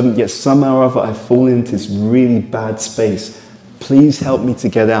eternal servant, yet somehow or other I've fallen into this really bad space. Please help me to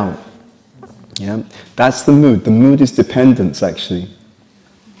get out. Yeah? That's the mood. The mood is dependence actually.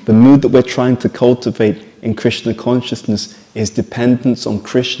 The mood that we're trying to cultivate in Krishna consciousness is dependence on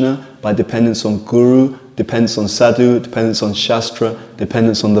Krishna by dependence on Guru, dependence on Sadhu, dependence on Shastra,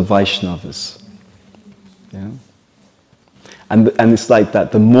 dependence on the Vaishnavas. Yeah? And it's like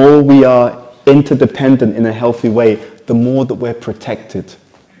that. The more we are interdependent in a healthy way, the more that we're protected.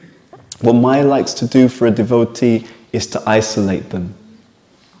 What Maya likes to do for a devotee is to isolate them.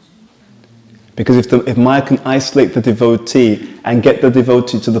 Because if Maya can isolate the devotee and get the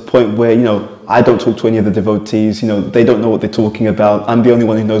devotee to the point where, I don't talk to any of the devotees, they don't know what they're talking about, I'm the only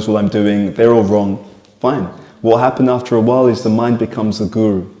one who knows what I'm doing, they're all wrong, fine. What will happen after a while is the mind becomes a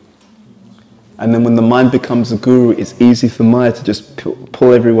guru. And then when the mind becomes a guru, it's easy for Maya to just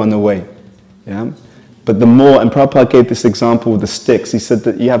pull everyone away. Yeah? But the more, and Prabhupada gave this example with the sticks, he said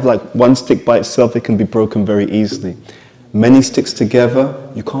that you have like one stick by itself, it can be broken very easily. Many sticks together,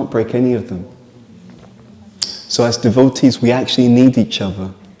 you can't break any of them. So as devotees, we actually need each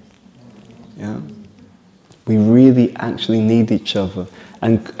other. Yeah? We really actually need each other.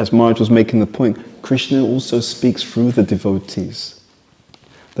 And as Maharaj was making the point, Krishna also speaks through the devotees.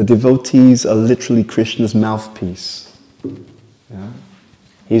 The devotees are literally Krishna's mouthpiece. Yeah?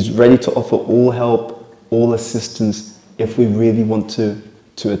 He's ready to offer all help, all assistance, if we really want to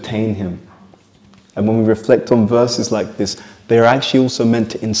attain him. And when we reflect on verses like this, they're actually also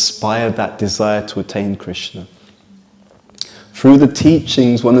meant to inspire that desire to attain Krishna. Through the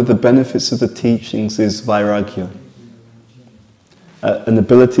teachings, one of the benefits of the teachings is vairagya. An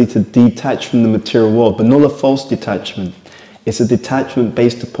ability to detach from the material world, but not a false detachment. It's a detachment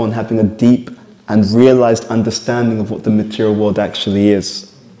based upon having a deep and realized understanding of what the material world actually is.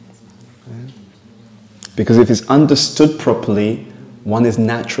 Because if it's understood properly, one is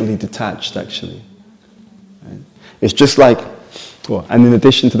naturally detached, actually. It's just like, and in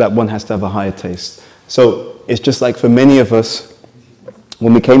addition to that, one has to have a higher taste. So it's just like for many of us,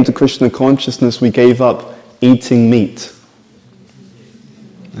 when we came to Krishna consciousness, we gave up eating meat.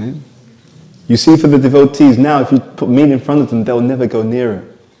 Right? You see, for the devotees now, if you put meat in front of them, they'll never go near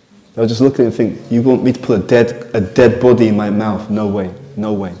it. They'll just look at it and think, you want me to put a dead body in my mouth? No way,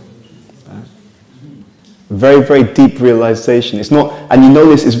 no way. Right? Very, very deep realization. It's not, and you know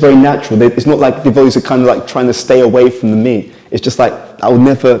this is very natural. It's not like devotees are kind of like trying to stay away from the meat. It's just like, I would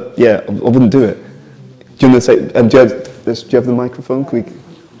never, I wouldn't do it. Do you want to say, do you have the microphone? Can we,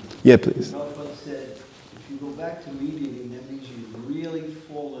 yeah, please. Prabhupada said, if you go back to meat eating, that means you've really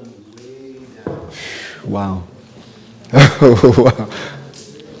fallen way down. Wow. Wow.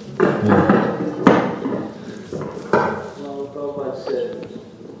 Yeah. Well, Prabhupada said,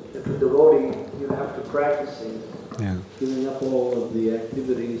 if a devotee, after practicing, giving up all of the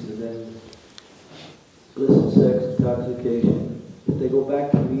activities and then illicit sex, intoxication, if they go back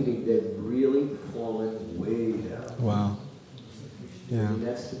to meeting, they've really fallen way down. Wow. Yeah. And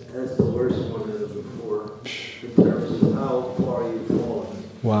that's the worst one of the before, in terms of how far you've fallen.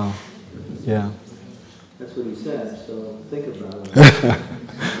 Wow. Yeah. That's what he said, so think about it.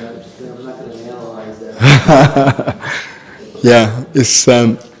 I'm not going to analyze that.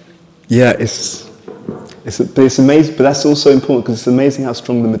 It's amazing, but that's also important because it's amazing how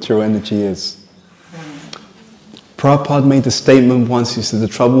strong the material energy is. Prabhupada made a statement once, he said, the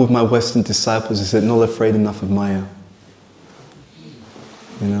trouble with my Western disciples is they're not afraid enough of Maya.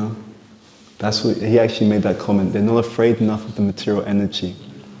 You know? That's what, he actually made that comment, they're not afraid enough of the material energy.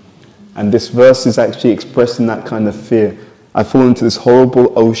 And this verse is actually expressing that kind of fear. I fall into this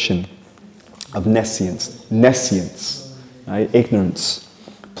horrible ocean of nescience, right? Ignorance.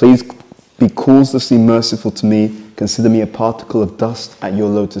 Please be causelessly merciful to me, consider me a particle of dust at your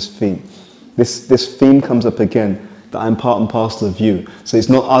lotus feet. This theme comes up again, that I'm part and parcel of you. So it's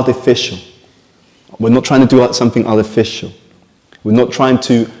not artificial. We're not trying to do something artificial. We're not trying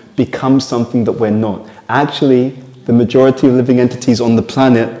to become something that we're not. Actually, the majority of living entities on the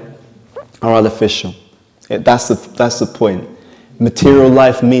planet are artificial. That's the point. Material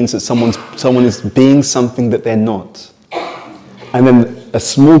life means that someone is being something that they're not. And then a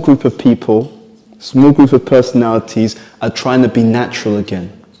small group of people, small group of personalities are trying to be natural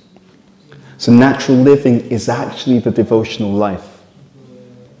again. So natural living is actually the devotional life.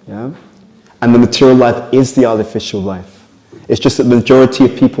 Yeah? And the material life is the artificial life. It's just that the majority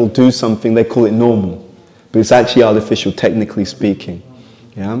of people do something, they call it normal. But it's actually artificial, technically speaking.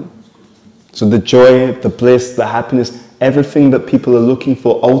 Yeah? So the joy, the bliss, the happiness, everything that people are looking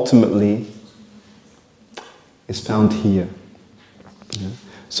for ultimately is found here. Yeah?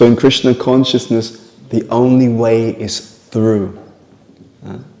 So in Krishna consciousness, the only way is through.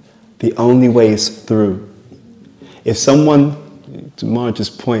 The only way is through. If someone, to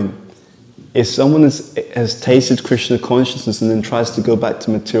Maharaj's point, if someone has tasted Krishna consciousness and then tries to go back to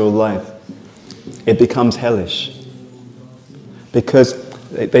material life, it becomes hellish. Because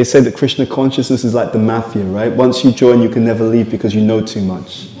they say that Krishna consciousness is like the mafia, right? Once you join, you can never leave because you know too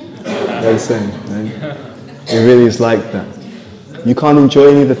much. They're saying, right? It really is like that. You can't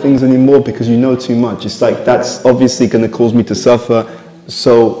enjoy any of the things anymore because you know too much. It's like, that's obviously going to cause me to suffer.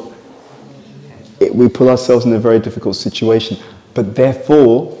 So we put ourselves in a very difficult situation. But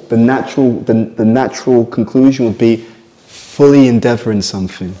therefore, the natural conclusion would be fully endeavor in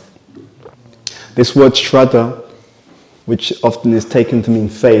something. This word shraddha, which often is taken to mean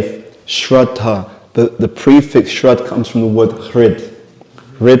faith, shraddha, the prefix shrad comes from the word hrid.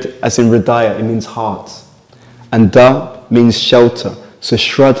 Hrid, as in hridaya, it means heart. And da means shelter. So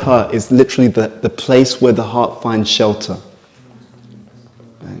shraddha is literally the place where the heart finds shelter.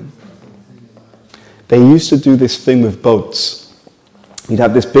 Right? They used to do this thing with boats. You'd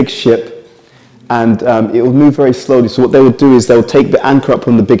have this big ship, and it would move very slowly. So what they would do is they would take the anchor up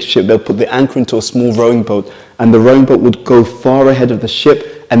on the big ship, they'll put the anchor into a small rowing boat, and the rowing boat would go far ahead of the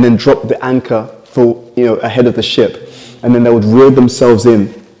ship and then drop the anchor ahead of the ship. And then they would reel themselves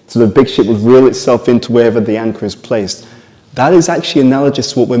in. So the big ship would reel itself into wherever the anchor is placed. That is actually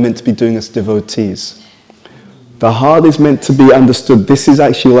analogous to what we're meant to be doing as devotees. The heart is meant to be understood. This is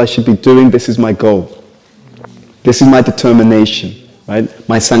actually what I should be doing. This is my goal. This is my determination, right?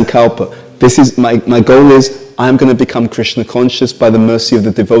 My sankalpa. This is my goal is I'm going to become Krishna conscious by the mercy of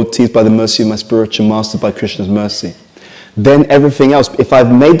the devotees, by the mercy of my spiritual master, by Krishna's mercy. Then everything else, if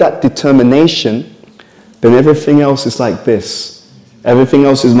I've made that determination, then everything else is like this. Everything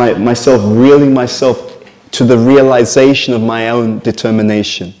else is myself reeling myself to the realization of my own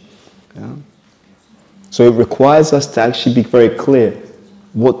determination. Yeah? So it requires us to actually be very clear.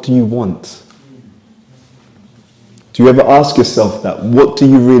 What do you want? Do you ever ask yourself that? What do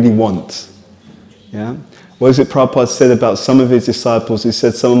you really want? Yeah? What is it Prabhupada said about some of his disciples? He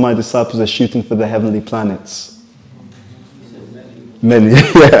said, some of my disciples are shooting for the heavenly planets. Many,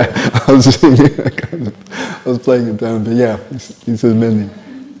 yeah. I was playing it down, but yeah, he said many.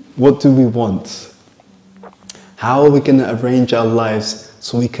 What do we want? How are we going to arrange our lives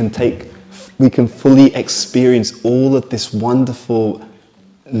so we can fully experience all of this wonderful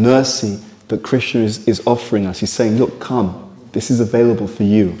mercy that Krishna is offering us? He's saying, look, come. This is available for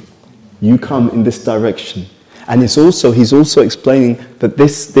you. You come in this direction. And he's also explaining that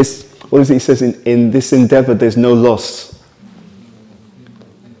this what is it he says? In this endeavor, there's no loss.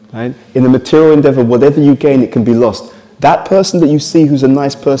 Right? In the material endeavor, whatever you gain, it can be lost. That person that you see who's a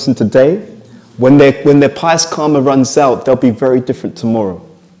nice person today, when their pious karma runs out, they'll be very different tomorrow.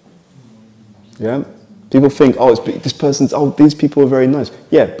 Yeah? People think, these people are very nice.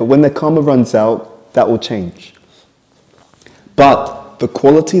 Yeah, but when their karma runs out, that will change. But the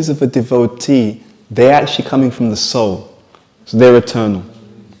qualities of a devotee, they're actually coming from the soul. So they're eternal.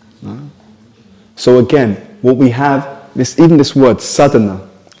 Right? So again, what we have, even this word, sadhana,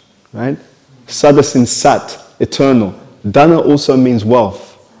 right? Sadas in sat, eternal. Dana also means wealth.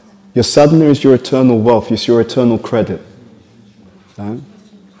 Your sadhana is your eternal wealth, it's your eternal credit. Right?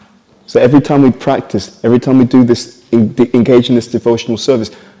 So every time we practice, every time we do this, engage in this devotional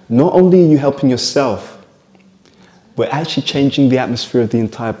service, not only are you helping yourself, we're actually changing the atmosphere of the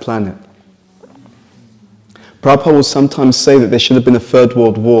entire planet. Prabhupada will sometimes say that there should have been a third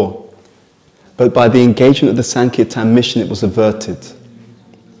world war, but by the engagement of the Sankirtan mission, it was averted.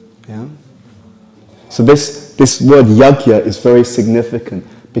 Yeah? So this word yajna is very significant,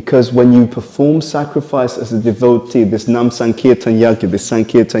 because when you perform sacrifice as a devotee, this nam sankirtan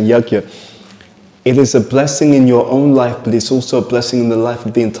yajna, it is a blessing in your own life, but it's also a blessing in the life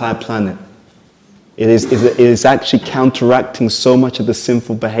of the entire planet. It is actually counteracting so much of the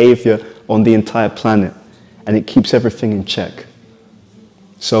sinful behavior on the entire planet, and it keeps everything in check.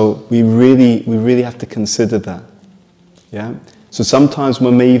 So we really have to consider that. Yeah? So sometimes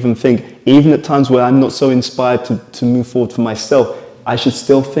one may even think, even at times where I'm not so inspired to move forward for myself, I should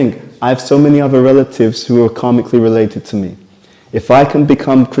still think, I have so many other relatives who are karmically related to me. If I can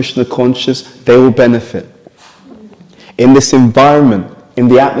become Krishna conscious, they will benefit. In this environment, in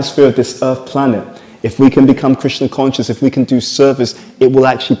the atmosphere of this earth planet, if we can become Krishna conscious, if we can do service, it will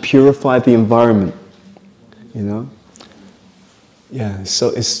actually purify the environment. You know? Yeah, it's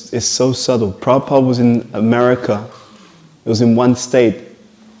so subtle. Prabhupada was in America. It was in one state,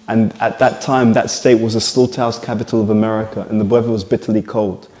 and at that time, that state was the slaughterhouse capital of America, and the weather was bitterly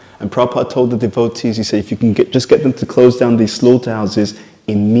cold. And Prabhupada told the devotees, he said, if you can just get them to close down these slaughterhouses,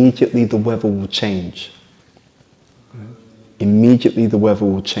 immediately the weather will change. Immediately the weather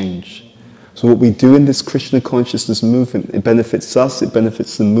will change. So what we do in this Krishna consciousness movement, it benefits us, it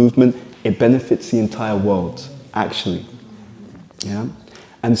benefits the movement, it benefits the entire world, actually. Yeah?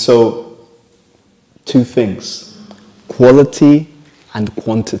 And so, two things. Quality and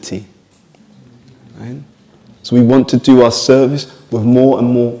quantity. Right? So we want to do our service with more and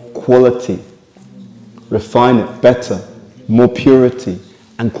more quality. Refine it better. more purity,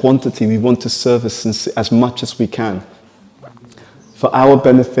 and quantity. We want to serve as much as we can for our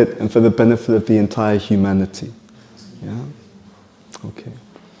benefit and for the benefit of the entire humanity. Yeah? Okay.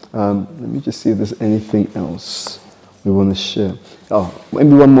 Let me just see if there's anything else we want to share. Oh,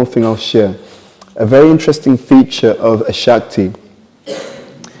 maybe one more thing I'll share. A very interesting feature of a Shakti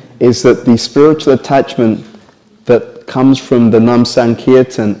is that the spiritual attachment that comes from the Nam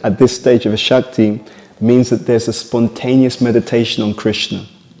Sankirtan at this stage of a Shakti means that there's a spontaneous meditation on Krishna.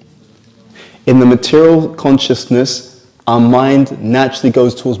 In the material consciousness, our mind naturally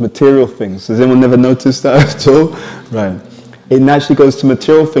goes towards material things. Has anyone never noticed that at all? Right. It naturally goes to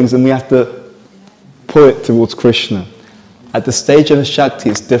material things and we have to pull it towards Krishna. At the stage of a Shakti,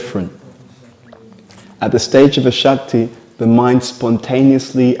 it's different. At the stage of a Shakti, the mind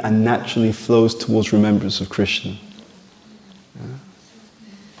spontaneously and naturally flows towards remembrance of Krishna. Yeah.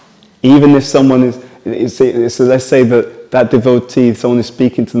 Even if someone so let's say that devotee, someone is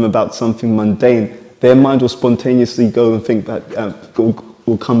speaking to them about something mundane, their mind will spontaneously go and think back,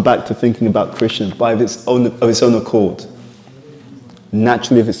 will come back to thinking about Krishna of its own accord.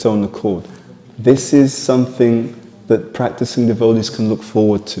 Naturally of its own accord. This is something that practicing devotees can look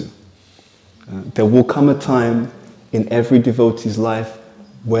forward to. There will come a time in every devotee's life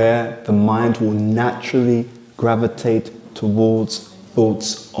where the mind will naturally gravitate towards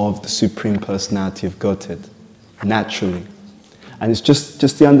thoughts of the Supreme Personality of Godhead. Naturally. And it's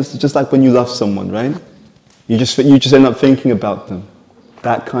just like when you love someone, right? You just end up thinking about them.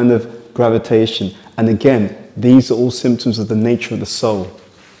 That kind of gravitation. And again, these are all symptoms of the nature of the soul.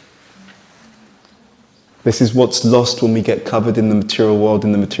 This is what's lost when we get covered in the material world,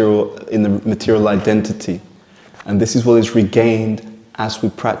 in the material identity. And this is what is regained as we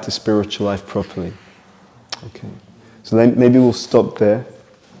practice spiritual life properly. Okay. So then maybe we'll stop there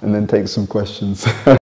and then take some questions.